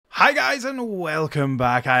Hi guys and welcome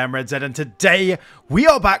back. I am RedZ and today we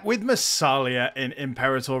are back with Massalia in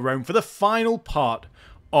Imperator Rome for the final part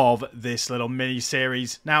of this little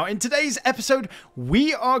mini-series. Now in today's episode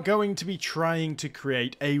we are going to be trying to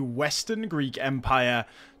create a Western Greek empire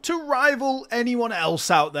to rival anyone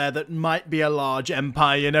else out there that might be a large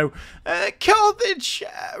empire, you know. Carthage,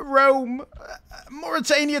 Rome,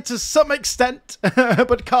 Mauritania to some extent,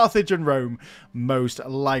 but Carthage and Rome most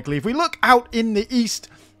likely. If we look out in the east,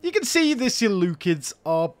 you can see the Seleucids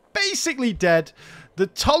are basically dead. The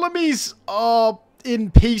Ptolemies are in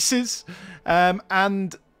pieces,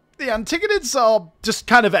 and the Antigonids are just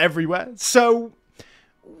kind of everywhere. So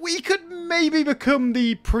we could maybe become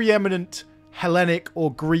the preeminent Hellenic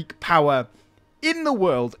or Greek power in the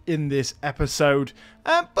world in this episode,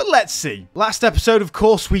 but let's see. Last episode, of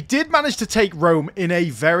course, we did manage to take Rome in a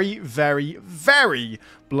very, very, very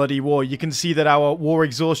bloody war. You can see that our war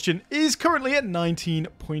exhaustion is currently at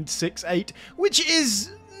 19.68, which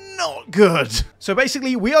is not good. So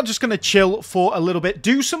basically, we are just going to chill for a little bit,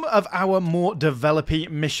 do some of our more developy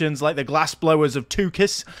missions, like the glass blowers of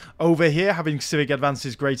Tukis over here, having civic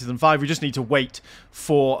advances greater than 5. We just need to wait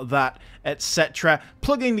for that, etc.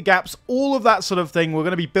 Plugging the gaps, all of that sort of thing. We're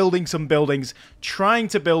going to be building some buildings, trying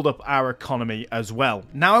to build up our economy as well.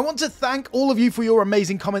 Now, I want to thank all of you for your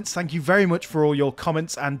amazing comments. Thank you very much for all your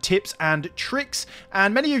comments and tips and tricks.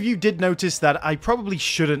 And many of you did notice that I probably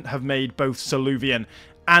shouldn't have made both Soluvian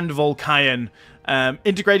and Volcaean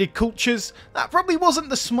integrated cultures. That probably wasn't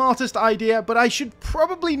the smartest idea, but I should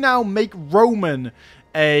probably now make Roman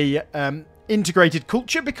a integrated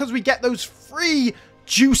culture because we get those free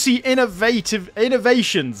juicy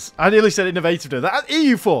innovations. I nearly said innovative. That's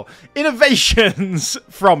EU4 innovations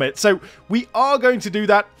from it. So we are going to do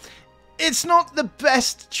that. It's not the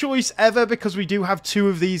best choice ever because we do have 2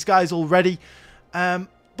 of these guys already.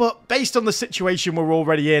 But based on the situation we're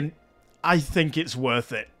already in, I think it's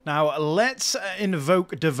worth it. Now, let's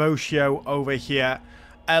invoke Devotio over here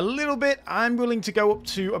a little bit. I'm willing to go up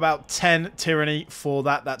to about 10 tyranny for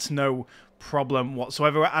that. That's no problem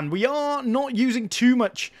whatsoever. And we are not using too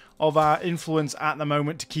much of our influence at the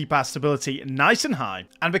moment to keep our stability nice and high.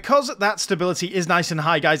 And because that stability is nice and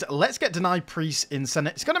high, guys, let's get denied priests in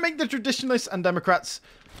Senate. It's going to make the traditionalists and Democrats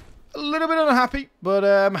a little bit unhappy,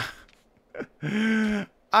 but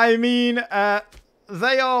I mean,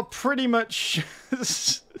 they are pretty much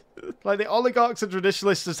like the oligarchs and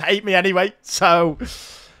traditionalists just hate me anyway. So,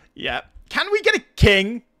 yeah. Can we get a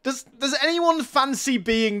king? Does anyone fancy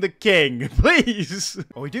being the king? Please.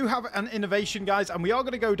 Well, we do have an innovation, guys, and we are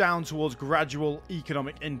going to go down towards gradual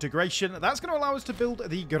economic integration. That's going to allow us to build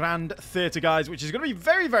the Grand Theatre, guys, which is going to be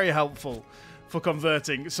very, very helpful for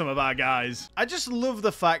converting some of our guys. I just love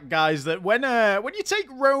the fact, guys, that when you take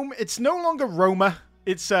Rome, it's no longer Roma.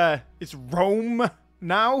 It's Rome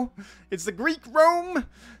now. It's the Greek Rome.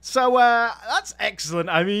 So that's excellent.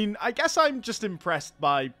 I mean, I guess I'm just impressed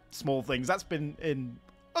by small things. That's been in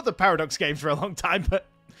other Paradox games for a long time, but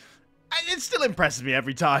it still impresses me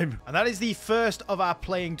every time. And that is the first of our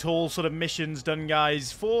playing tall sort of missions done,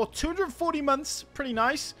 guys, for 240 months. Pretty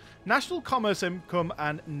nice. National commerce income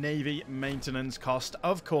and navy maintenance cost,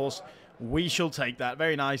 of course. We shall take that.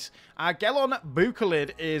 Very nice. Our Gelon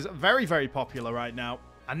Bucalid is very, very popular right now.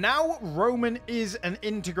 And now Roman is an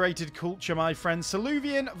integrated culture, my friends.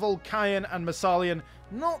 Soluvian, Volcaean, and Massalian,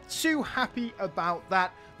 not too happy about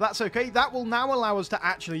that. That's okay. That will now allow us to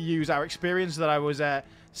actually use our experience that I was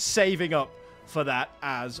saving up for that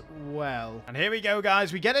as well. And here we go,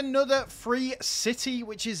 guys. We get another free city,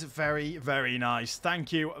 which is very, very nice.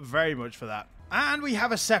 Thank you very much for that. And we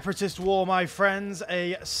have a separatist war, my friends.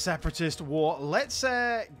 A separatist war. Let's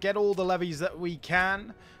get all the levies that we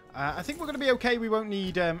can. I think we're going to be okay. We won't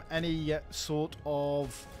need any sort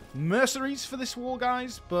of mercenaries for this war,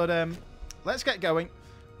 guys. But let's get going.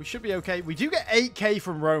 We should be okay. We do get 8k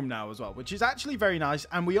from Rome now as well, which is actually very nice.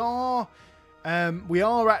 And we are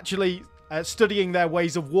actually studying their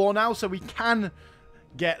ways of war now, so we can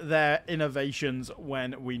get their innovations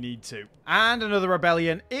when we need to. And another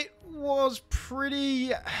rebellion. It was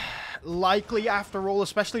pretty likely after all,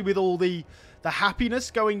 especially with all the happiness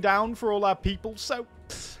going down for all our people. So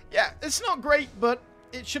yeah, it's not great, but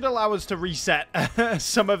it should allow us to reset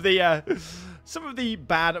some of the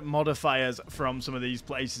bad modifiers from some of these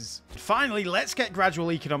places. Finally, let's get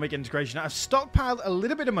gradual economic integration. I've stockpiled a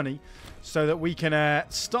little bit of money so that we can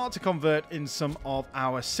start to convert in some of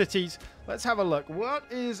our cities. Let's have a look. What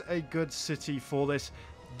is a good city for this?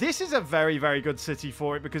 This is a very, very good city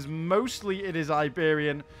for it because mostly it is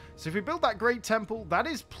Iberian. So if we build that Great Temple, that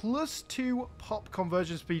is +2 pop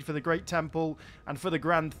conversion speed for the Great Temple. And for the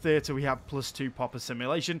Grand Theatre, we have +2 pop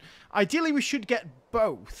assimilation. Ideally, we should get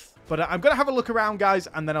both. But I'm going to have a look around, guys,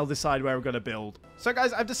 and then I'll decide where we're going to build. So,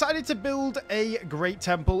 guys, I've decided to build a Great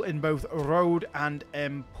Temple in both Rhodes and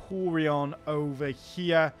Emporion over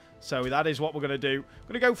here. So that is what we're going to do. I'm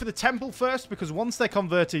going to go for the temple first because once they're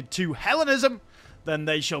converted to Hellenism, then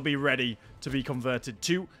they shall be ready to be converted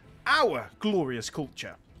to our glorious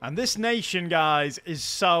culture. And this nation, guys, is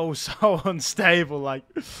so unstable. Like,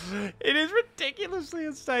 it is ridiculously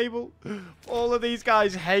unstable. All of these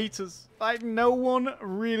guys hate us. Like, no one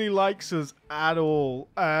really likes us at all.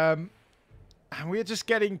 And we're just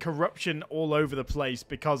getting corruption all over the place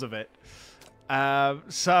because of it.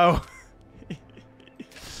 So,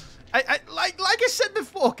 like I said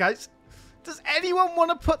before, guys, does anyone want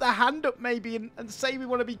to put their hand up maybe and say we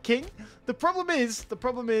want to be king? The problem is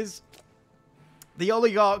the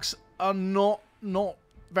oligarchs are not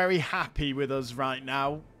very happy with us right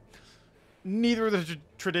now. Neither are the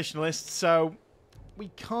traditionalists, so we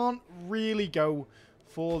can't really go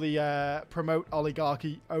for the promote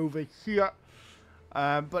oligarchy over here.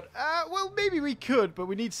 Well, maybe we could, but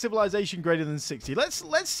we need civilization greater than 60.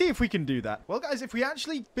 Let's see if we can do that. Well, guys, if we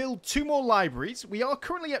actually build 2 more libraries, we are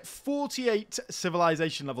currently at 48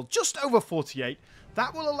 civilization level, just over 48.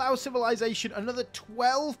 That will allow civilization another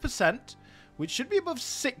 12%, which should be above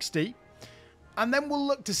 60. And then we'll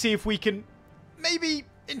look to see if we can maybe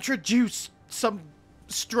introduce some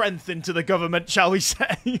strength into the government, shall we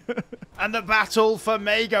say. And the battle for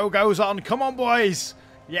Mago goes on. Come on, boys.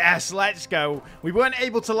 Yes, let's go. We weren't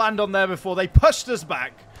able to land on there before. They pushed us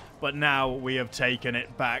back, but now we have taken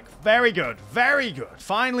it back. Very good. Very good.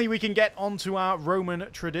 Finally, we can get onto our Roman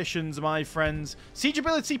traditions, my friends. Siege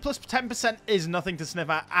ability plus 10% is nothing to sniff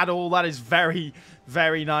at all. That is very,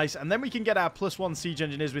 very nice. And then we can get our +1 siege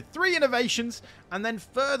engineers with 3 innovations and then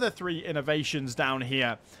further 3 innovations down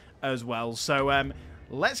here as well. So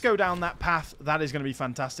let's go down that path. That is going to be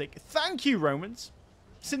fantastic. Thank you, Romans.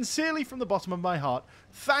 Sincerely from the bottom of my heart,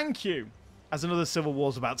 thank you, as another civil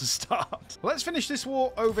war's about to start. Let's finish this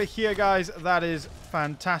war over here, guys. That is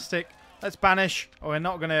fantastic. Let's banish. Oh, we're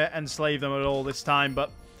not going to enslave them at all this time,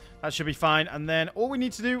 but that should be fine. And then all we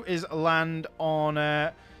need to do is land on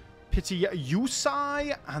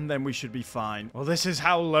Pitiusai, and then we should be fine. Well, this is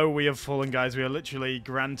how low we have fallen, guys. We are literally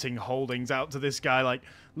granting holdings out to this guy. Like,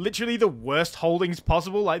 literally the worst holdings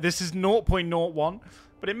possible. Like, this is 0.01,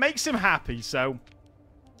 but it makes him happy, so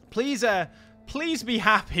please be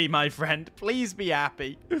happy, my friend. Please be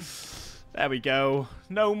happy. There we go.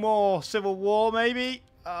 No more civil war, maybe?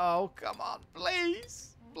 Oh, come on.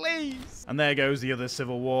 Please. Please. And there goes the other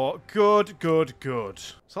civil war. Good, good, good.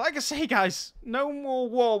 So like I say, guys, no more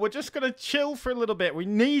war. We're just going to chill for a little bit. We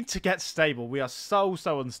need to get stable. We are so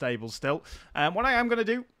unstable still. What I am going to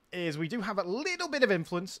do is we do have a little bit of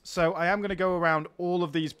influence, so I am going to go around all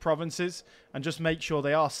of these provinces and just make sure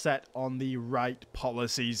they are set on the right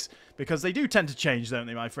policies, because they do tend to change, don't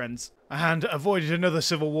they, my friends? And avoided another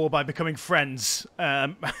civil war by becoming friends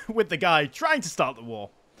with the guy trying to start the war.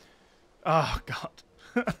 Oh, God.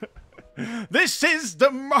 This is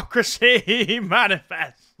democracy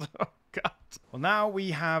manifest. Oh, God. Well, now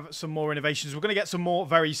we have some more innovations. We're going to get some more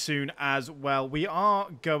very soon as well. We are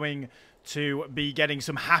going to be getting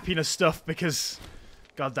some happiness stuff because,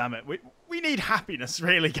 god damn it, we need happiness,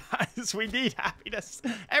 really, guys. We need happiness.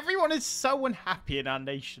 Everyone is so unhappy in our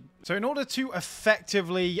nation. So in order to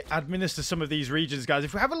effectively administer some of these regions, guys,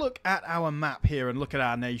 if we have a look at our map here and look at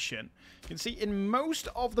our nation, you can see in most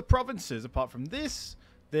of the provinces, apart from this,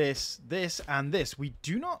 and this, we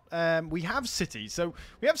do not, we have cities. So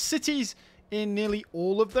we have cities in nearly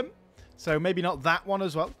all of them. So maybe not that one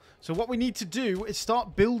as well. So what we need to do is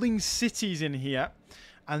start building cities in here.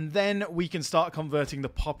 And then we can start converting the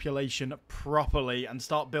population properly and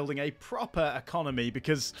start building a proper economy.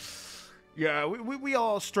 Because, yeah, we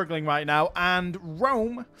are struggling right now. And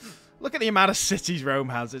Rome, look at the amount of cities Rome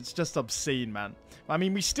has. It's just obscene, man. I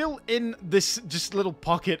mean, we still in this just little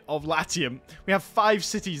pocket of Latium. We have 5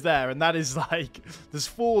 cities there. And that is like, there's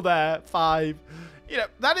 4 there, 5... You know,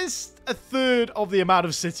 that is a third of the amount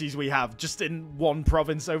of cities we have just in one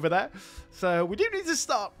province over there. So we do need to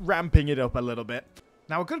start ramping it up a little bit.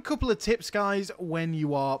 Now, a good couple of tips, guys, when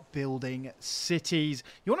you are building cities.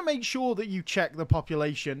 You want to make sure that you check the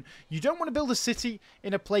population. You don't want to build a city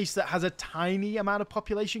in a place that has a tiny amount of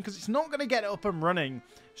population because it's not going to get up and running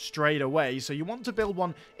straight away. So you want to build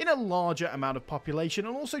one in a larger amount of population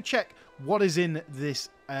and also check what is in this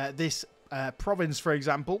province, for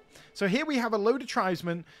example. So here we have a load of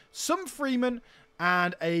tribesmen, some freemen,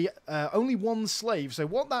 and only one slave. So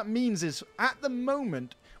what that means is, at the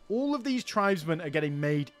moment, all of these tribesmen are getting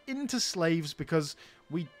made into slaves because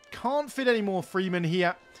we can't fit any more freemen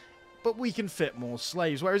here, but we can fit more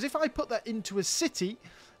slaves. Whereas if I put that into a city,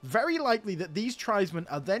 very likely that these tribesmen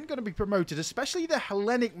are then going to be promoted, especially the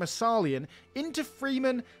Hellenic Massalian, into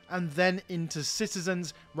freemen and then into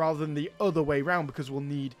citizens rather than the other way around, because we'll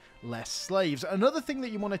need less slaves. Another thing that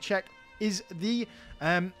you want to check is the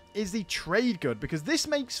trade good, because this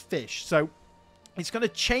makes fish. So it's going to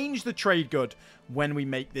change the trade good when we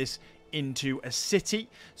make this into a city.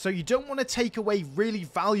 So you don't want to take away really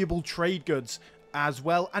valuable trade goods as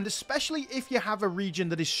well, and especially if you have a region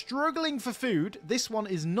that is struggling for food. This one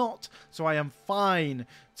is not, so I am fine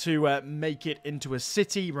to make it into a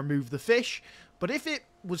city, remove the fish. But if it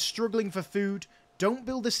was struggling for food, don't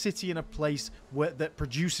build a city in a place that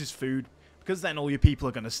produces food, because then all your people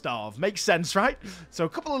are going to starve. Makes sense, right? So a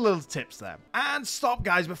couple of little tips there. And stop,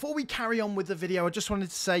 guys. Before we carry on with the video, I just wanted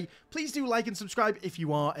to say, please do like and subscribe if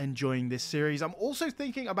you are enjoying this series. I'm also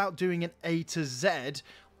thinking about doing an A to Z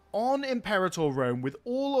on Imperator Rome with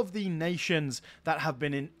all of the nations that have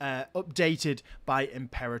been updated by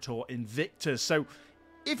Imperator Invictus. So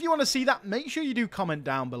if you want to see that, make sure you do comment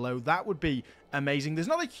down below. That would be amazing. There's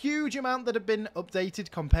not a huge amount that have been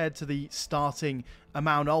updated compared to the starting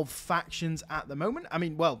amount of factions at the moment. I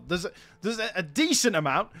mean, well, there's a decent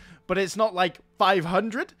amount, but it's not like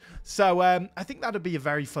 500. So I think that would be a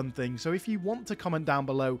very fun thing. So if you want to comment down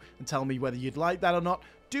below and tell me whether you'd like that or not,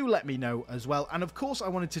 do let me know as well. And of course, I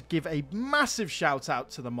wanted to give a massive shout out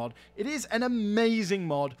to the mod. It is an amazing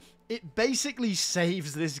mod. It basically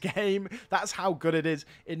saves this game. That's how good it is.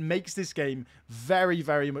 It makes this game very,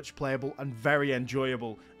 very much playable and very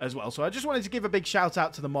enjoyable as well. So I just wanted to give a big shout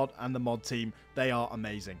out to the mod and the mod team. They are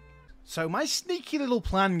amazing. So my sneaky little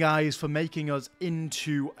plan, guys, for making us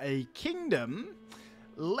into a kingdom,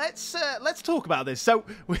 let's talk about this. So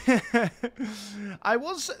I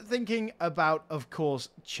was thinking about, of course,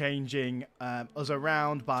 changing us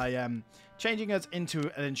around by changing us into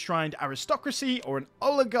an enshrined aristocracy or an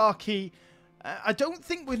oligarchy. I don't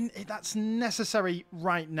think that's necessary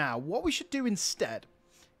right now. What we should do instead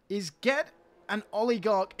is get an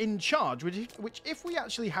oligarch in charge, which if we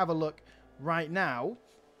actually have a look right now,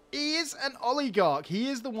 he is an oligarch. He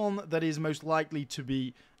is the one that is most likely to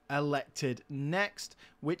be elected next,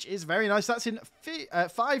 which is very nice. That's in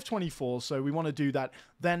 524, so we want to do that.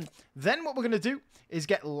 Then what we're going to do is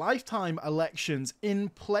get lifetime elections in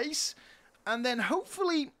place, and then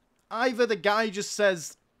hopefully either the guy just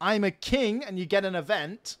says, I'm a king, and you get an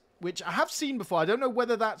event, which I have seen before. I don't know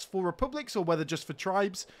whether that's for republics or whether just for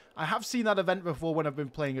tribes. I have seen that event before when I've been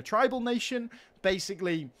playing a tribal nation.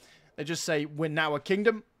 Basically, they just say, we're now a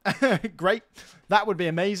kingdom. Great. That would be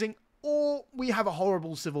amazing. Or we have a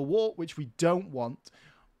horrible civil war, which we don't want.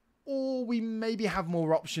 Or we maybe have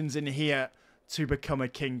more options in here to become a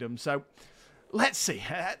kingdom. So let's see.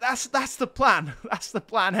 That's the plan. That's the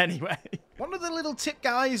plan anyway. One of the little tip,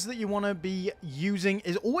 guys, that you want to be using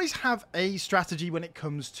is always have a strategy when it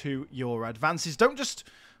comes to your advances. Don't just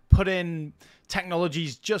put in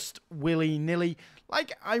technologies just willy-nilly.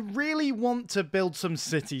 Like, I really want to build some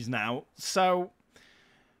cities now. So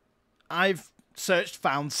I've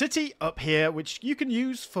found city up here, which you can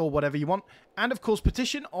use for whatever you want. And of course,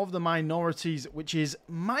 petition of the minorities, which is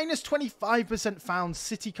minus 25% found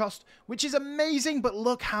city cost, which is amazing. But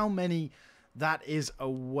look how many that is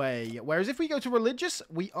away. Whereas if we go to religious,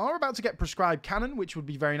 we are about to get prescribed canon, which would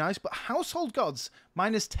be very nice. But household gods,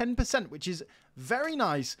 minus 10%, which is very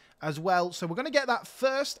nice as well. So we're going to get that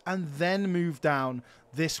first and then move down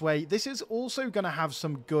this way. This is also going to have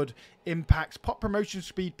some good impacts. Pop promotion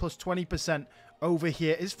speed plus 20% over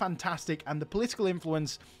here is fantastic. And the political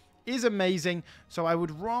influence is amazing. So I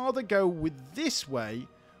would rather go with this way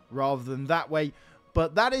rather than that way.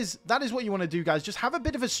 But that is what you want to do, guys. Just have a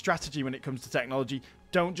bit of a strategy when it comes to technology.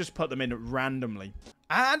 Don't just put them in randomly.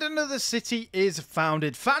 And another city is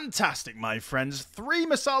founded. Fantastic, my friends. 3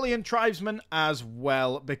 Massalian tribesmen as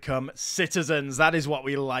well become citizens. That is what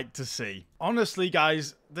we like to see. Honestly,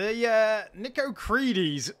 guys, the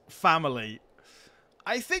Nicocredes family,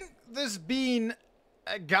 I think there's been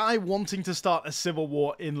a guy wanting to start a civil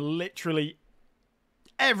war in literally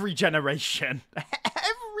every generation.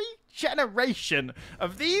 Generation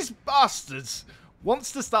of these bastards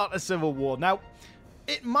wants to start a civil war. Now,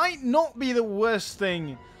 it might not be the worst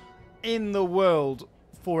thing in the world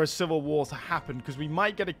for a civil war to happen, because we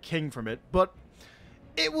might get a king from it, but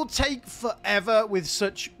it will take forever with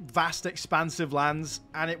such vast, expansive lands,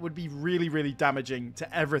 and it would be really, really damaging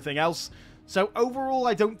to everything else. So overall,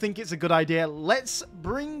 I don't think it's a good idea. Let's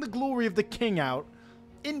bring the glory of the king out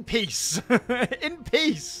in peace. In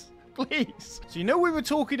peace, please. So, you know, we were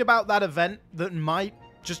talking about that event that might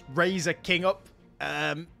just raise a king up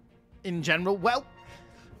in general. Well,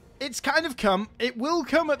 it's kind of come. It will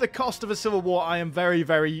come at the cost of a civil war. I am very,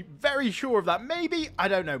 very, very sure of that. Maybe, I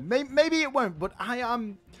don't know. Maybe it won't, but I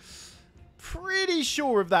am pretty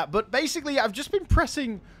sure of that. But basically, I've just been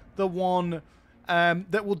pressing the one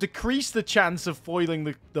that will decrease the chance of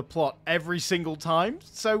foiling the plot every single time.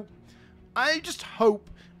 So I just hope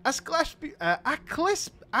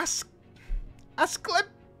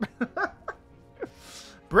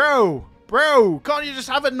Bro, can't you just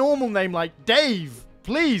have a normal name like Dave?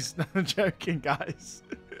 Please. No, I'm joking, guys.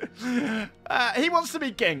 He wants to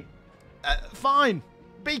be king. Fine.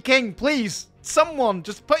 Be king, please. Someone,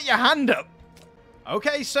 just put your hand up.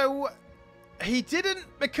 Okay, so he didn't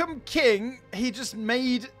become king. He just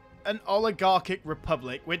made an oligarchic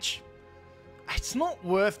republic, which it's not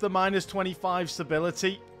worth the -25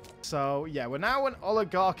 stability. So, yeah, we're now an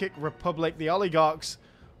oligarchic republic. The oligarchs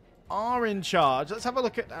are in charge. Let's have a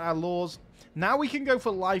look at our laws. Now we can go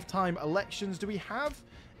for lifetime elections. Do we have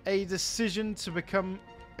a decision to become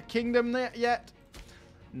a kingdom there yet?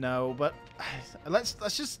 No, but let's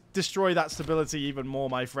just destroy that stability even more,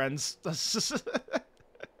 my friends. That's just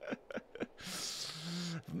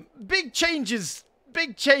big changes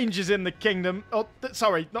in the kingdom. Oh,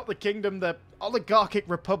 sorry, not the kingdom, the oligarchic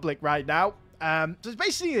republic right now. So it's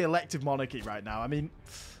basically the elective monarchy right now. I mean,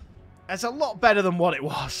 it's a lot better than what it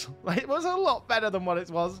was. Like, it was a lot better than what it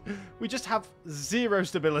was. We just have zero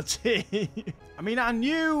stability. I mean, our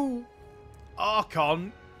new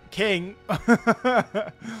Archon king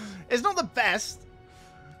is not the best,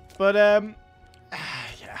 but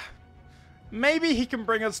yeah, maybe he can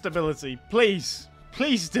bring us stability. Please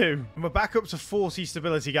do. And we're back up to 40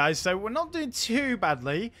 stability, guys, so we're not doing too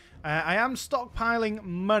badly. I am stockpiling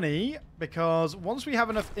money because once we have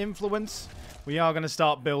enough influence, we are going to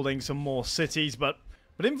start building some more cities. But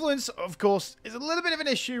influence, of course, is a little bit of an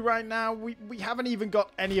issue right now. We haven't even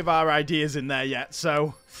got any of our ideas in there yet,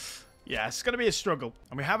 so yeah, it's going to be a struggle.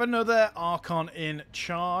 And we have another Archon in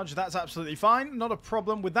charge. That's absolutely fine. Not a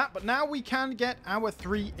problem with that. But now we can get our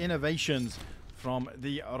 3 innovations from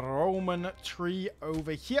the Roman tree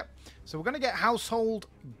over here. So we're going to get household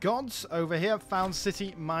gods over here. Found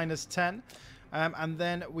city -10. And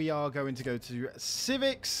then we are going to go to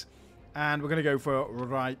civics. And we're going to go for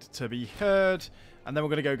right to be heard. And then we're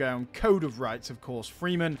going to go down code of rights, of course.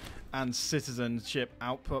 Freeman and citizenship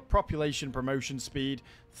output. Population promotion speed.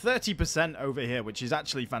 30% over here, which is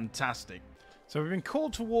actually fantastic. So we've been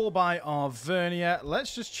called to war by Arvernia.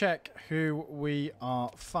 Let's just check who we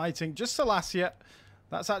are fighting. Just Massalia.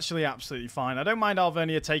 That's actually absolutely fine. I don't mind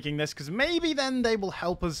Arvernia taking this, because maybe then they will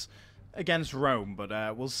help us against Rome. But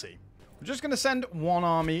we'll see. We're just going to send one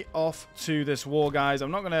army off to this war, guys.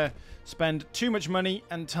 I'm not going to spend too much money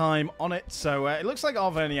and time on it. So it looks like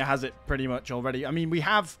Arvernia has it pretty much already. I mean, we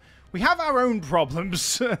have our own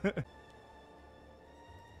problems.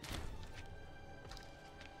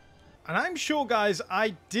 And I'm sure, guys,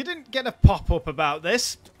 I didn't get a pop-up about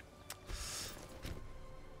this.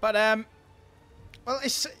 But, well,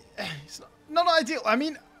 it's not ideal. I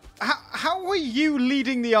mean, how are you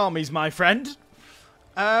leading the armies, my friend?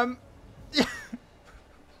 How?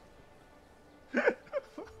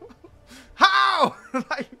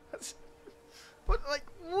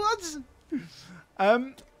 What?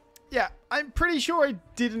 Yeah, I'm pretty sure I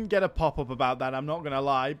didn't get a pop-up about that. I'm not going to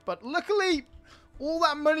lie. But luckily, all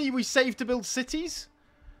that money we saved to build cities,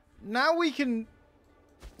 now we can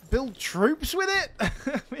build troops with it?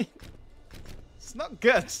 I mean, it's not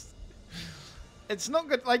good. It's not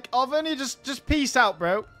good. Like, Arvernia, just peace out,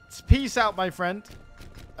 bro. Just peace out, my friend.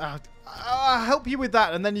 I'll help you with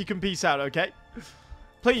that, and then you can peace out, okay?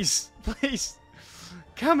 Please.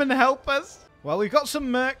 Come and help us. Well, we've got some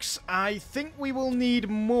mercs. I think we will need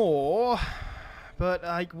more. But,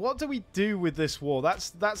 like, what do we do with this war?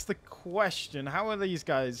 That's the question. How are these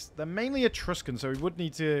guys? They're mainly Etruscan, so we would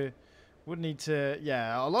need to...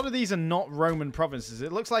 Yeah, a lot of these are not Roman provinces.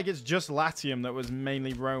 It looks like it's just Latium that was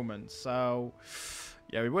mainly Roman. So,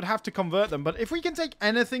 yeah, we would have to convert them. But if we can take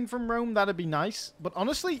anything from Rome, that'd be nice. But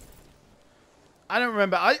honestly, I don't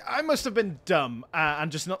remember. I must have been dumb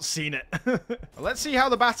and just not seen it. Let's see how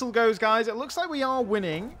the battle goes, guys. It looks like we are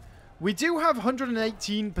winning. We do have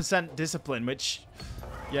 118% discipline, which,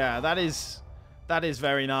 yeah, that is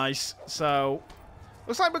very nice. So,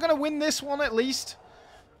 looks like we're going to win this one at least.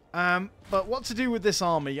 But what to do with this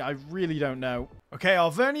army, I really don't know. Okay,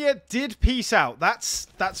 Arvernia did peace out. That's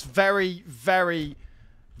very, very,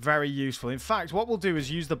 very useful. In fact, what we'll do is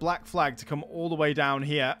use the black flag to come all the way down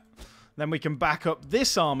here. Then we can back up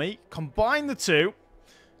this army, combine the two,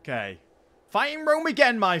 Okay. Fighting Rome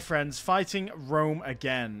again, my friends. Fighting Rome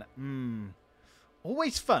again.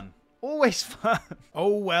 Always fun. Always fun.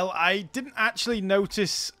 Oh, well, I didn't actually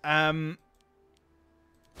notice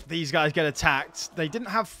these guys get attacked. They didn't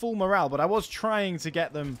have full morale, but I was trying to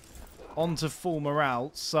get them onto full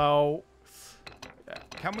morale. So,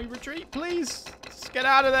 can we retreat, please? Let's get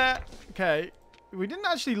out of there. Okay. We didn't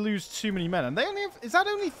actually lose too many men. And they only have... Is that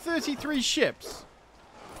only 33 ships?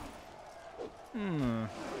 I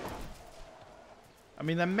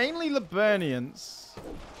mean, they're mainly Liburnians.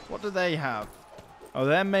 What do they have? Oh,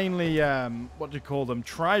 they're mainly, what do you call them?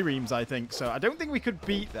 Triremes, I think. So I don't think we could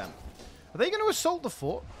beat them. Are they going to assault the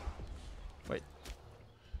fort? Wait.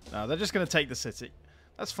 No, they're just going to take the city.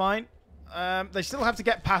 That's fine. They still have to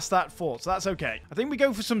get past that fort, so that's okay. I think we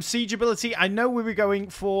go for some siege ability. I know we were going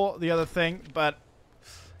for the other thing, but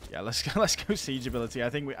yeah, let's go siege ability. I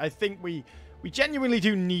think we genuinely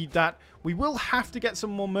do need that. We will have to get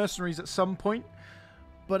some more mercenaries at some point,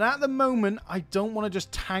 but at the moment, I don't want to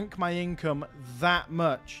just tank my income that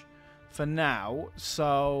much for now.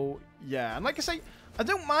 So yeah, and like I say, I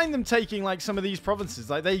don't mind them taking like some of these provinces.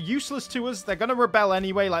 Like, they're useless to us. They're gonna rebel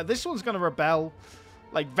anyway. Like, this one's gonna rebel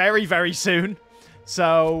like very, very soon.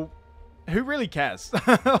 So who really cares?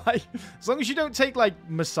 Like, as long as you don't take like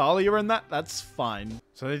Massalia and that's fine.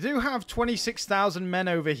 So they do have 26,000 men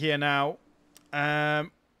over here now,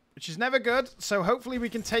 which is never good. So hopefully we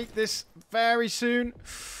can take this very soon.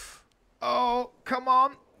 Oh, come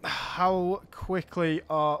on. How quickly?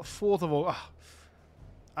 4th of all.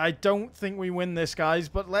 I don't think we win this, guys,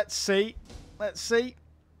 but let's see. Let's see.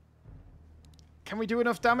 Can we do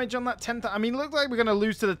enough damage on that 10,000? I mean, it looks like we're going to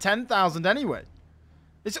lose to the 10,000 anyway.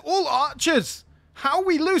 It's all archers. How are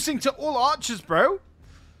we losing to all archers, bro?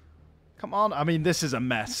 Come on. I mean, this is a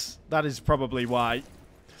mess. That is probably why.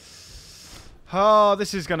 Oh,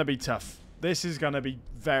 this is going to be tough. This is going to be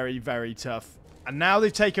very, very tough. And now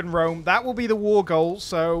they've taken Rome. That will be the war goal,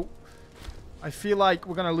 so I feel like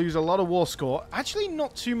we're going to lose a lot of war score. Actually,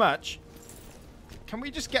 not too much. Can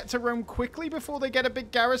we just get to Rome quickly before they get a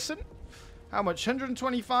big garrison? How much?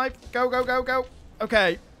 125? Go, go, go, go.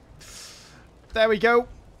 Okay. There we go.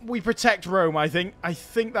 We protect Rome, I think. I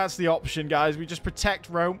think that's the option, guys. We just protect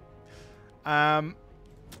Rome.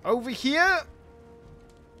 Over here,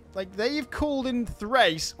 like, they've called in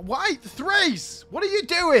Thrace. Why? Thrace! What are you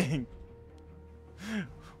doing?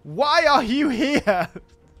 Why are you here?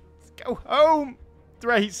 Go home,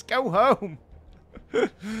 Thrace. Go home.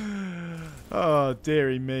 Oh,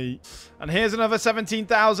 dearie me. And here's another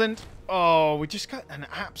 17,000. Oh, we just got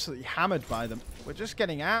absolutely hammered by them. We're just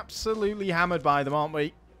getting absolutely hammered by them, aren't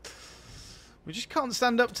we? We just can't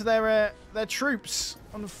stand up to their troops,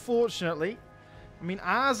 unfortunately. I mean,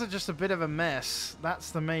 ours are just a bit of a mess.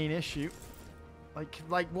 That's the main issue.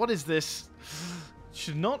 Like, what is this?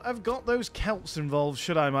 Should not have got those Celts involved,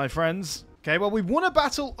 should I, my friends? Okay, well, we won a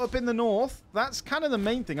battle up in the north. That's kind of the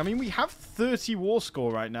main thing. I mean, we have 30 war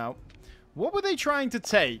score right now. What were they trying to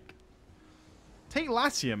take? Take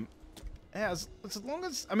Latium. Yeah, as long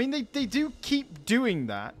as... I mean, they do keep doing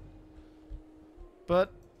that.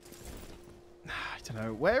 But... I don't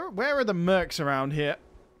know. Where are the mercs around here?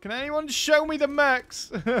 Can anyone show me the mercs?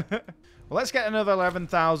 Well, let's get another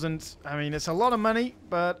 11,000. I mean, it's a lot of money,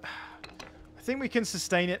 but... I think we can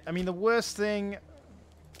sustain it. I mean, the worst thing...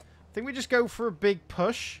 I think we just go for a big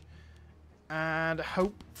push and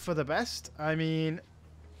hope for the best. I mean,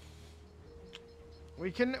 we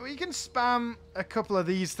can spam a couple of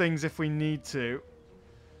these things if we need to.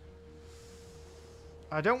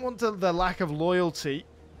 I don't want the lack of loyalty.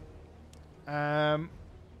 But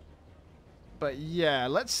yeah,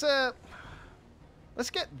 let's get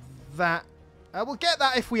that. We'll get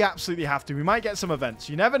that if we absolutely have to. We might get some events.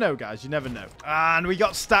 You never know, guys. You never know. And we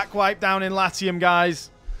got stack wipe down in Latium,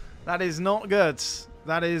 guys. That is not good.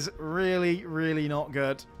 That is really, really not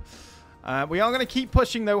good. We are going to keep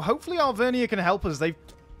pushing, though. Hopefully, Arvernia can help us. They've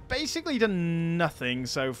basically done nothing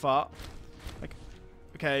so far. Like,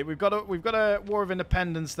 okay, we've got a War of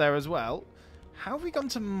Independence there as well. How have we gone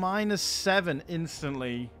to -7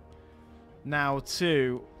 instantly now,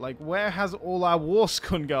 too? Like, where has all our war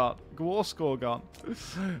score gone?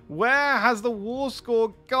 Where has the war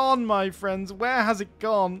score gone, my friends? Where has it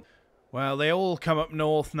gone? Well, they all come up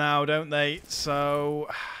north now, don't they? So,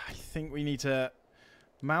 I think we need to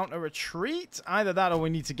mount a retreat. Either that or we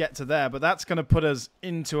need to get to there, but that's going to put us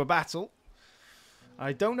into a battle.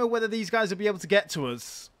 I don't know whether these guys will be able to get to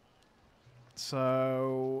us.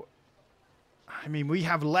 So, I mean, we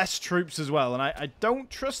have less troops as well, and I don't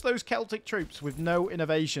trust those Celtic troops with no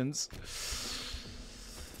innovations.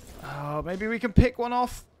 Oh, maybe we can pick one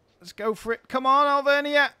off. Let's go for it. Come on,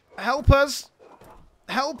 Alvernia. Help us.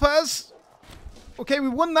 help us. Okay, we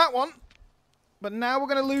won that one. But now we're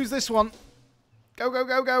going to lose this one. Go, go,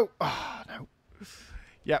 go, go. Oh, no.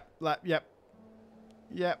 Yep, yep.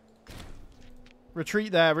 Yep.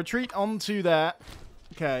 Retreat there. Retreat onto there.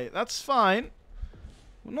 Okay, that's fine.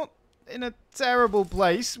 We're not in a terrible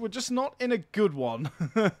place. We're just not in a good one.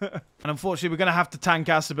 And unfortunately, we're going to have to tank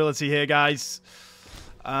our stability here, guys.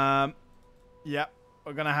 Yep.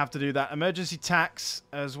 We're going to have to do that. Emergency tax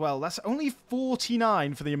as well. That's only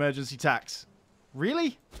 49 for the emergency tax.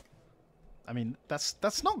 Really? I mean,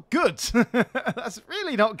 that's not good. That's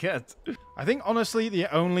really not good. I think, honestly,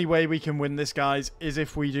 the only way we can win this, guys, is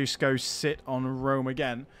if we just go sit on Rome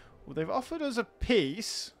again. Well, they've offered us a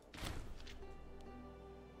peace.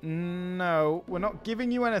 No, we're not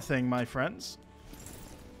giving you anything, my friends.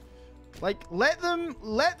 Like, let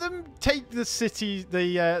them take the city,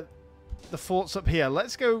 the forts up here.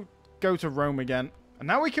 Let's go to Rome again. And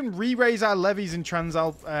now we can re-raise our levies in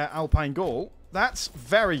Transalpine Gaul. That's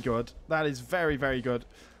very good. That is very, very good.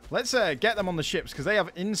 Let's get them on the ships, because they have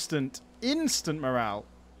instant morale.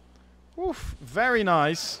 Oof, very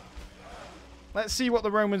nice. Let's see what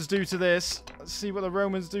the Romans do to this. Let's see what the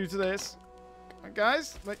Romans do to this.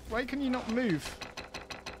 Guys, like, why can you not move?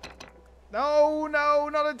 No, no,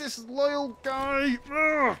 not a disloyal guy.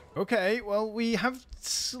 Ugh. Okay, well, we have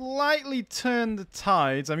slightly turned the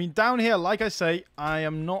tides. I mean, down here, like I say, I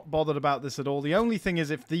am not bothered about this at all. The only thing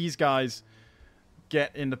is if these guys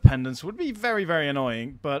get independence would be very, very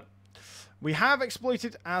annoying. But we have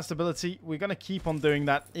exploited our stability. We're going to keep on doing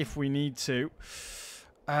that if we need to.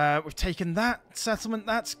 We've taken that settlement.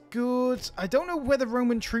 That's good. I don't know where the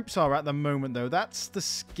Roman troops are at the moment, though. That's the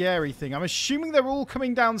scary thing. I'm assuming they're all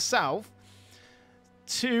coming down south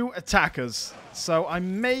to attack us. So I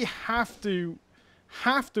may have to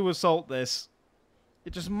assault this.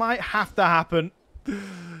 It just might have to happen.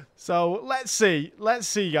 So let's see. Let's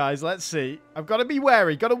see, guys. Let's see. I've got to be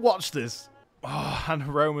wary. Got to watch this. Oh, and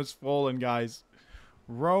Rome has fallen, guys.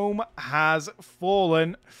 Rome has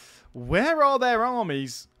fallen. Where are their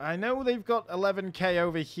armies? I know they've got 11k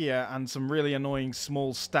over here and some really annoying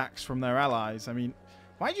small stacks from their allies. I mean,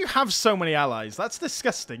 why do you have so many allies? That's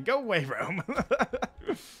disgusting. Go away, Rome.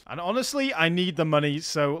 And honestly, I need the money,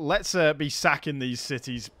 so let's be sacking these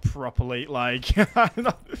cities properly. Like,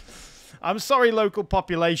 I'm sorry, local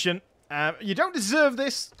population. You don't deserve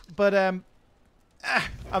this, but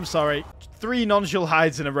I'm sorry. 3 nonchalant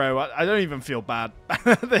hides in a row. I don't even feel bad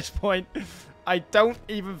at this point. I don't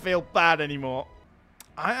even feel bad anymore.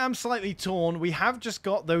 I am slightly torn. We have just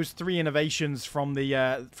got those 3 innovations from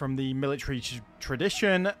the military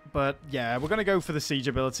tradition, but yeah, we're going to go for the siege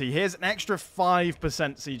ability. Here's an extra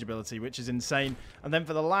 5% siege ability, which is insane. And then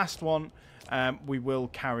for the last one, we will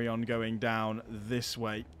carry on going down this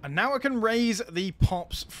way. And now I can raise the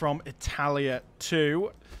pops from Italia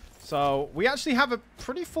too. So we actually have a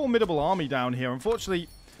pretty formidable army down here. Unfortunately,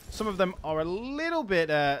 some of them are a little bit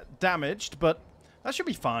damaged, but that should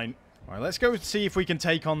be fine. All right, let's go see if we can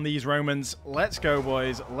take on these Romans. Let's go,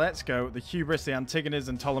 boys. Let's go. The Hubris, the Antigones,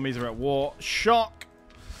 and Ptolemies are at war. Shock.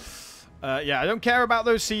 Yeah, I don't care about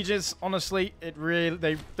those sieges. Honestly, it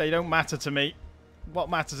really they don't matter to me. What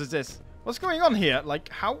matters is this. What's going on here? Like,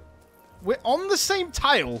 how? We're on the same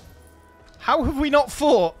tile. How have we not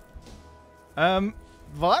fought? Well,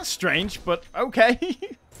 that's strange, but okay.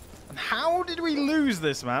 And how did we lose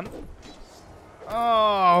this, man?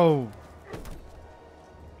 Oh.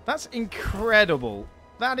 That's incredible.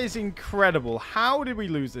 That is incredible. How did we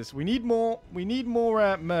lose this? We need more. We need more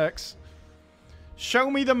mercs. Show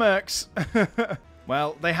me the mercs.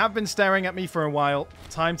 Well, they have been staring at me for a while.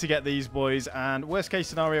 Time to get these boys. And worst case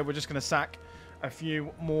scenario, we're just going to sack a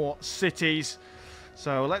few more cities.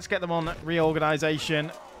 So let's get them on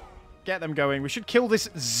reorganization. Get them going. We should kill this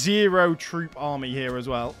 0 troop army here as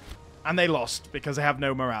well. And they lost because they have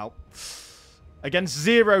no morale. Against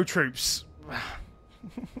 0 troops.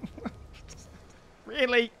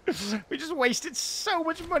 Really? We just wasted so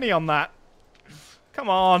much money on that. Come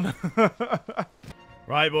on.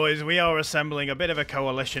 Right, boys. We are assembling a bit of a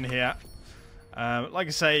coalition here. Like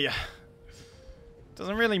I say,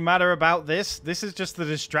 doesn't really matter about this. This is just the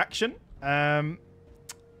distraction.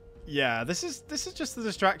 Yeah, this is just the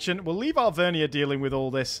distraction. We'll leave Arvernia dealing with all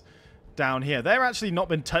this down here. They're actually not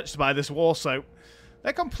been touched by this war, so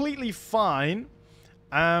they're completely fine.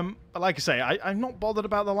 But like I say, I'm not bothered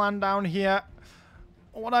about the land down here.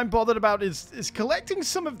 What I'm bothered about is collecting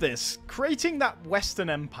some of this, creating that Western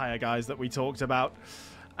Empire, guys, that we talked about.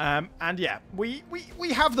 And yeah, we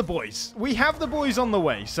have the boys. We have the boys on the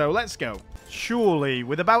way, so let's go. Surely,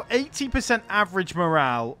 with about 80% average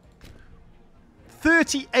morale,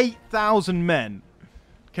 38,000 men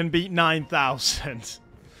can beat 9,000.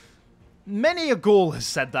 Many a Gaul has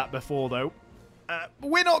said that before, though.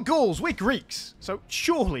 We're not Gauls, we're Greeks. So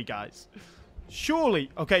surely, guys. Surely.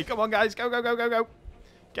 Okay, come on, guys. Go, go, go, go, go.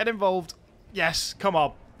 Get involved. Yes, come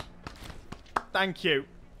on. Thank you.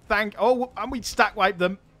 Oh, and we'd stack wipe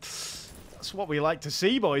them. That's what we like to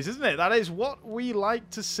see, boys, isn't it? That is what we like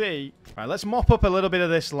to see. Right, let's mop up a little bit of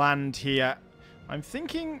this land here. I'm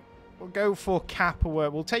thinking we'll go for Capua.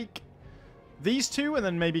 We'll take these two and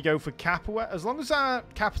then maybe go for Capua. As long as our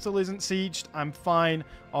capital isn't sieged, I'm fine.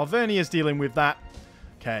 Arvernia's dealing with that.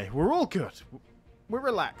 Okay, we're all good. We're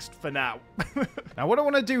relaxed for now. Now, what I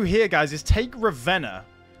want to do here, guys, is take Ravenna.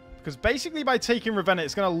 Because basically by taking Ravenna,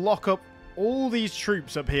 it's going to lock up all these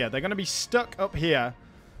troops up here. They're going to be stuck up here.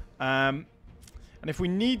 And if we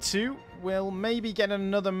need to, we'll maybe get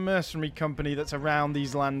another mercenary company that's around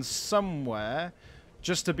these lands somewhere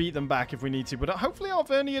just to beat them back if we need to. But hopefully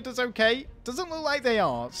Arvernia does okay. Doesn't look like they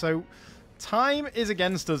are. So time is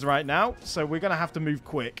against us right now. So we're going to have to move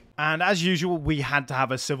quick. And as usual, we had to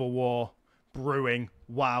have a civil war brewing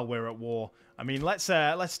while we're at war. I mean, let's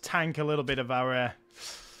tank a little bit of our...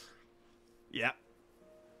 yeah.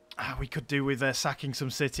 We could do with sacking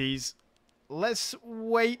some cities. Let's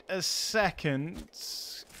wait a second.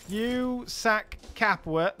 You sack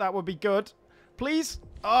Capua. That would be good. Please.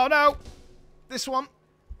 Oh, no. This one.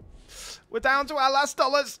 We're down to our last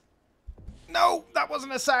dollars. No, that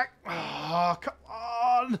wasn't a sack. Oh, come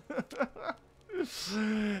on.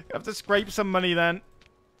 You have to scrape some money then.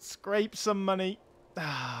 Scrape some money.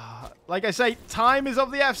 Like I say, time is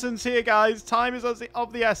of the essence here, guys. Time is of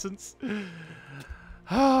the essence.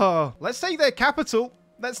 Oh, let's take their capital.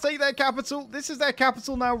 Let's take their capital. This is their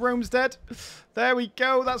capital now. Rome's dead. There we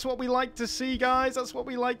go. That's what we like to see, guys. That's what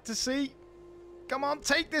we like to see. Come on,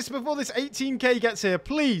 take this before this 18k gets here,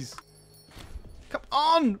 please. Come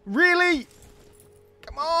on. Really?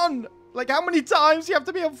 Come on. Like, how many times do you have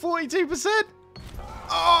to be on 42%?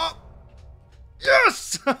 Oh,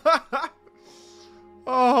 yes.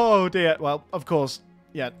 Oh, dear. Well, of course.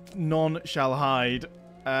 Yeah, none shall hide.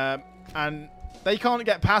 And... they can't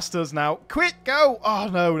get past us now. Quick, go! Oh,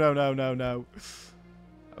 no, no, no, no, no.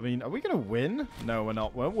 I mean, are we going to win? No, we're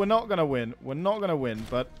not. We're not going to win. We're not going to win,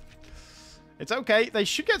 but it's okay. They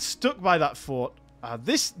should get stuck by that fort.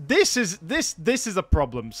 This is a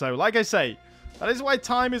problem. So, like I say, that is why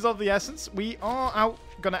time is of the essence. We are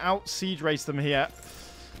going to out-siege race them here.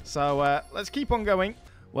 So, let's keep on going.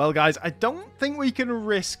 Well, guys, I don't think we can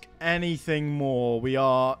risk anything more. We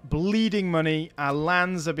are bleeding money. Our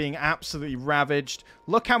lands are being absolutely ravaged.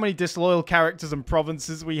 Look how many disloyal characters and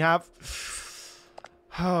provinces we have.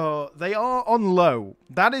 Oh, they are on low.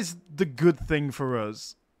 That is the good thing for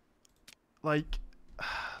us. Like,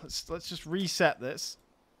 let's just reset this.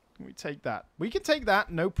 Can we take that? We can take that,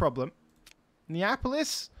 no problem.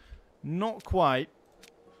 Neapolis? Not quite.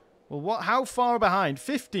 Well, how far behind?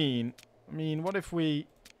 15. I mean, what if we...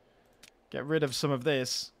 get rid of some of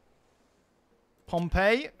this.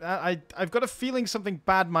 Pompeii? I've got a feeling something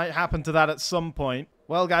bad might happen to that at some point.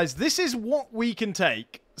 Well, guys, this is what we can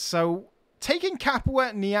take. So, taking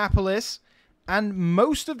Capua, Neapolis, and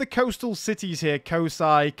most of the coastal cities here,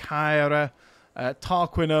 Kosai, Caira,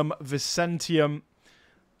 Tarquinum, Vicentium,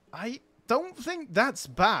 I don't think that's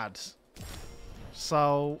bad.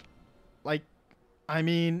 So, like, I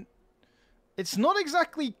mean... it's not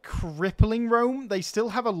exactly crippling Rome. They still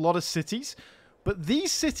have a lot of cities. But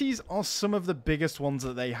these cities are some of the biggest ones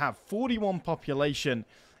that they have. 41 population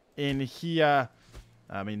in here.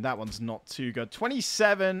 I mean, that one's not too good.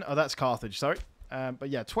 27. Oh, that's Carthage, sorry. But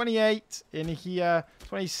yeah, 28 in here.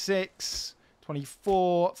 26.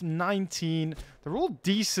 24. 19. They're all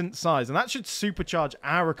decent size. And that should supercharge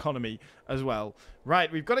our economy as well.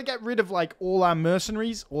 Right, we've got to get rid of, like, all our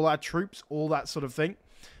mercenaries, all our troops, all that sort of thing.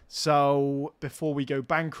 So, before we go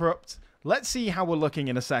bankrupt, let's see how we're looking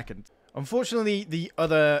in a second. Unfortunately,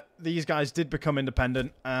 these guys did become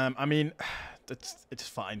independent. I mean, it's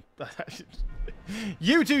fine.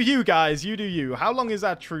 You do you, guys. You do you. How long is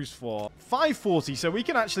that truce for? 540, so we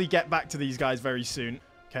can actually get back to these guys very soon.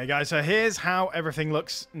 Okay, guys, so here's how everything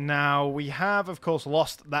looks now. We have, of course,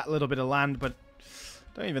 lost that little bit of land, but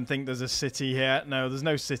don't even think there's a city here. No, there's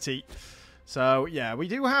no city. So, yeah, we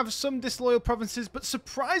do have some disloyal provinces, but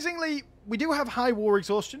surprisingly, we do have high war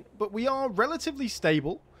exhaustion, but we are relatively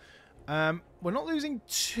stable. We're not losing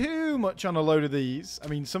too much on a load of these. I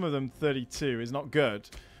mean, some of them 32 is not good,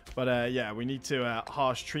 but yeah, we need to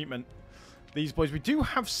harsh treatment these boys. We do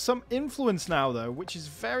have some influence now, though, which is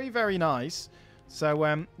very, very nice.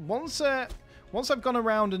 So, once I've gone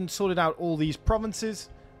around and sorted out all these provinces,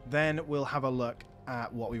 then we'll have a look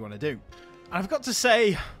at what we want to do. And I've got to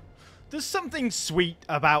say... There's something sweet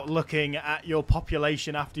about looking at your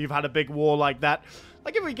population after you've had a big war like that.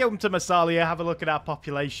 Like if we go to Massalia, have a look at our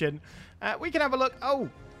population, we can have a look. Oh,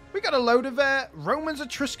 we got a load of Romans,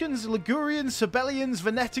 Etruscans, Ligurians, Sabellians,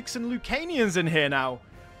 Venetics, and Lucanians in here now.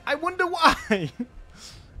 I wonder why.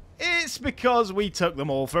 It's because we took them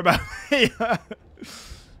all from over here.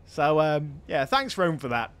 So, yeah, thanks Rome for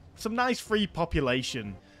that. Some nice free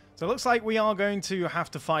population. So it looks like we are going to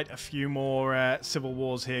have to fight a few more civil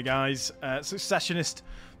wars here, guys. Successionist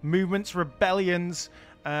movements, rebellions.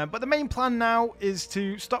 But the main plan now is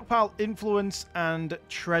to stockpile influence and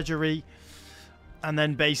treasury. And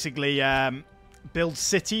then basically build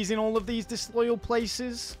cities in all of these disloyal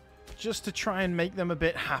places. Just to try and make them a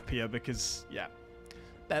bit happier because, yeah,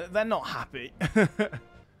 they're not happy.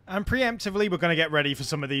 And preemptively, we're going to get ready for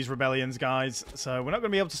some of these rebellions, guys. So we're not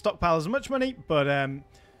going to be able to stockpile as much money, but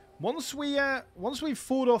once we've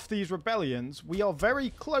fought off these rebellions, we are very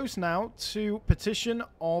close now to Petition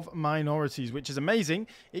of Minorities, which is amazing.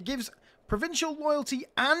 It gives provincial loyalty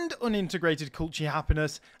and unintegrated culture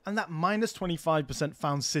happiness, and that minus 25%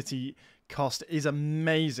 found city cost is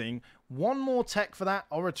amazing. One more tech for that.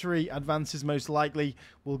 Oratory advances most likely.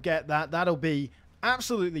 We'll get that. That'll be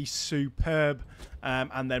absolutely superb,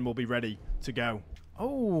 and then we'll be ready to go.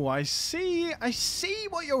 Oh, I see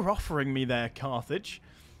what you're offering me there, Carthage.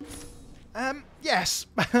 Yes,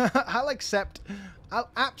 I'll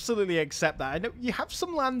absolutely accept that. I know you have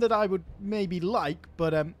some land that I would maybe like,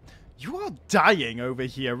 but you are dying over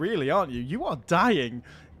here, really, aren't you? You are dying.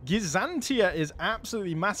 Gizantia is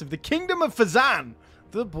absolutely massive. The Kingdom of Fazan,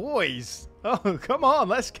 the boys. Oh, come on,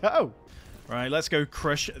 let's go. Right, let's go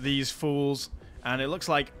crush these fools. And it looks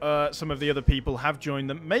like some of the other people have joined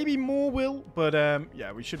them. Maybe more will, but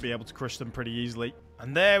yeah, we should be able to crush them pretty easily.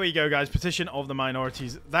 And there we go, guys. Petition of the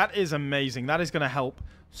Minorities. That is amazing. That is going to help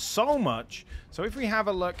so much. So if we have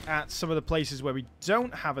a look at some of the places where we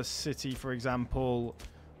don't have a city, for example,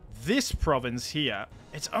 this province here,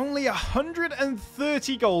 it's only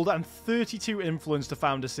 130 gold and 32 influence to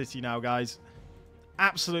found a city now, guys.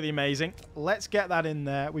 Absolutely amazing. Let's get that in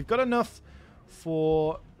there. We've got enough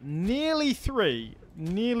for nearly three.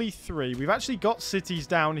 We've actually got cities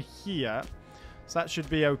down here, so that should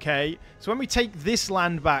be okay. So when we take this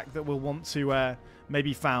land back, that we'll want to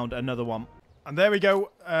maybe found another one. And there we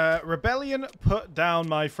go. Rebellion put down,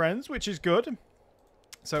 my friends, which is good.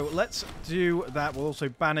 So let's do that. We'll also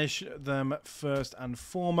banish them first and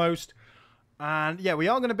foremost. And yeah, we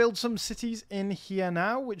are going to build some cities in here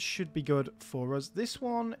now, which should be good for us. This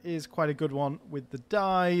one is quite a good one with the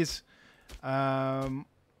dyes.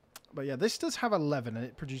 But yeah, this does have 11 and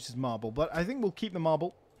it produces marble, but I think we'll keep the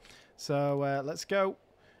marble. So let's go.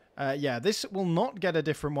 Yeah, this will not get a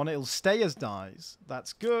different one. It'll stay as dyes.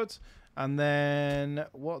 That's good. And then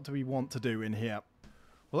what do we want to do in here?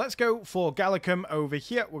 Well, let's go for Gallicum over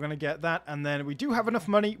here. We're going to get that. And then we do have enough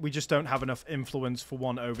money. We just don't have enough influence for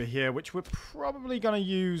one over here, which we're probably going to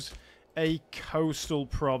use a coastal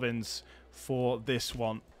province for this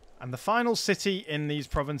one. And the final city in these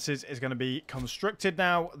provinces is going to be constructed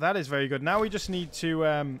now. That is very good. Now we just need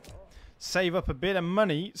to save up a bit of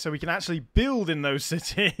money so we can actually build in those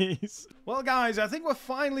cities. Well, guys, I think we're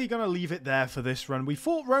finally going to leave it there for this run. We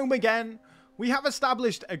fought Rome again. We have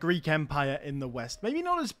established a Greek empire in the west. Maybe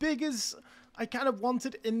not as big as I kind of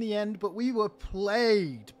wanted in the end, but we were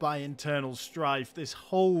plagued by internal strife this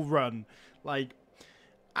whole run. Like,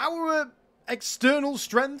 our external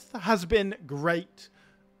strength has been great,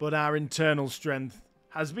 but our internal strength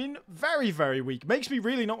has been very, very weak. Makes me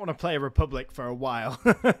really not want to play a Republic for a while,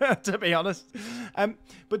 to be honest.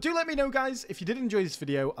 But do let me know, guys, if you did enjoy this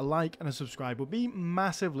video, a like and a subscribe would be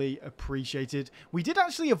massively appreciated. We did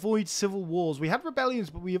actually avoid civil wars. We had rebellions,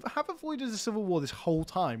 but we have avoided a civil war this whole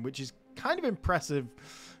time, which is kind of impressive,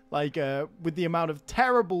 like with the amount of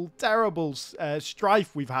terrible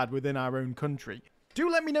strife we've had within our own country. Do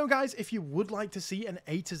let me know, guys, if you would like to see an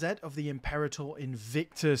A to Z of the Imperator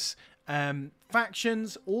Invictus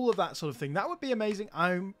factions, all of that sort of thing. That would be amazing.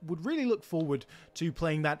 I would really look forward to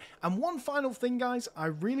playing that. And one final thing, guys, I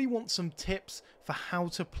really want some tips for how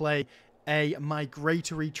to play a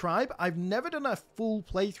migratory tribe. I've never done a full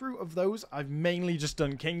playthrough of those. I've mainly just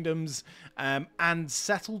done kingdoms and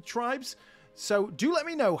settled tribes. So do let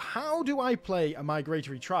me know, how do I play a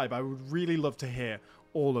migratory tribe? I would really love to hear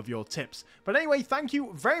all of your tips. But anyway, thank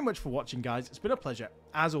you very much for watching, guys. It's been a pleasure,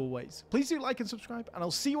 as always. Please do like and subscribe, and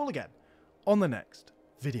I'll see you all again on the next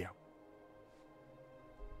video.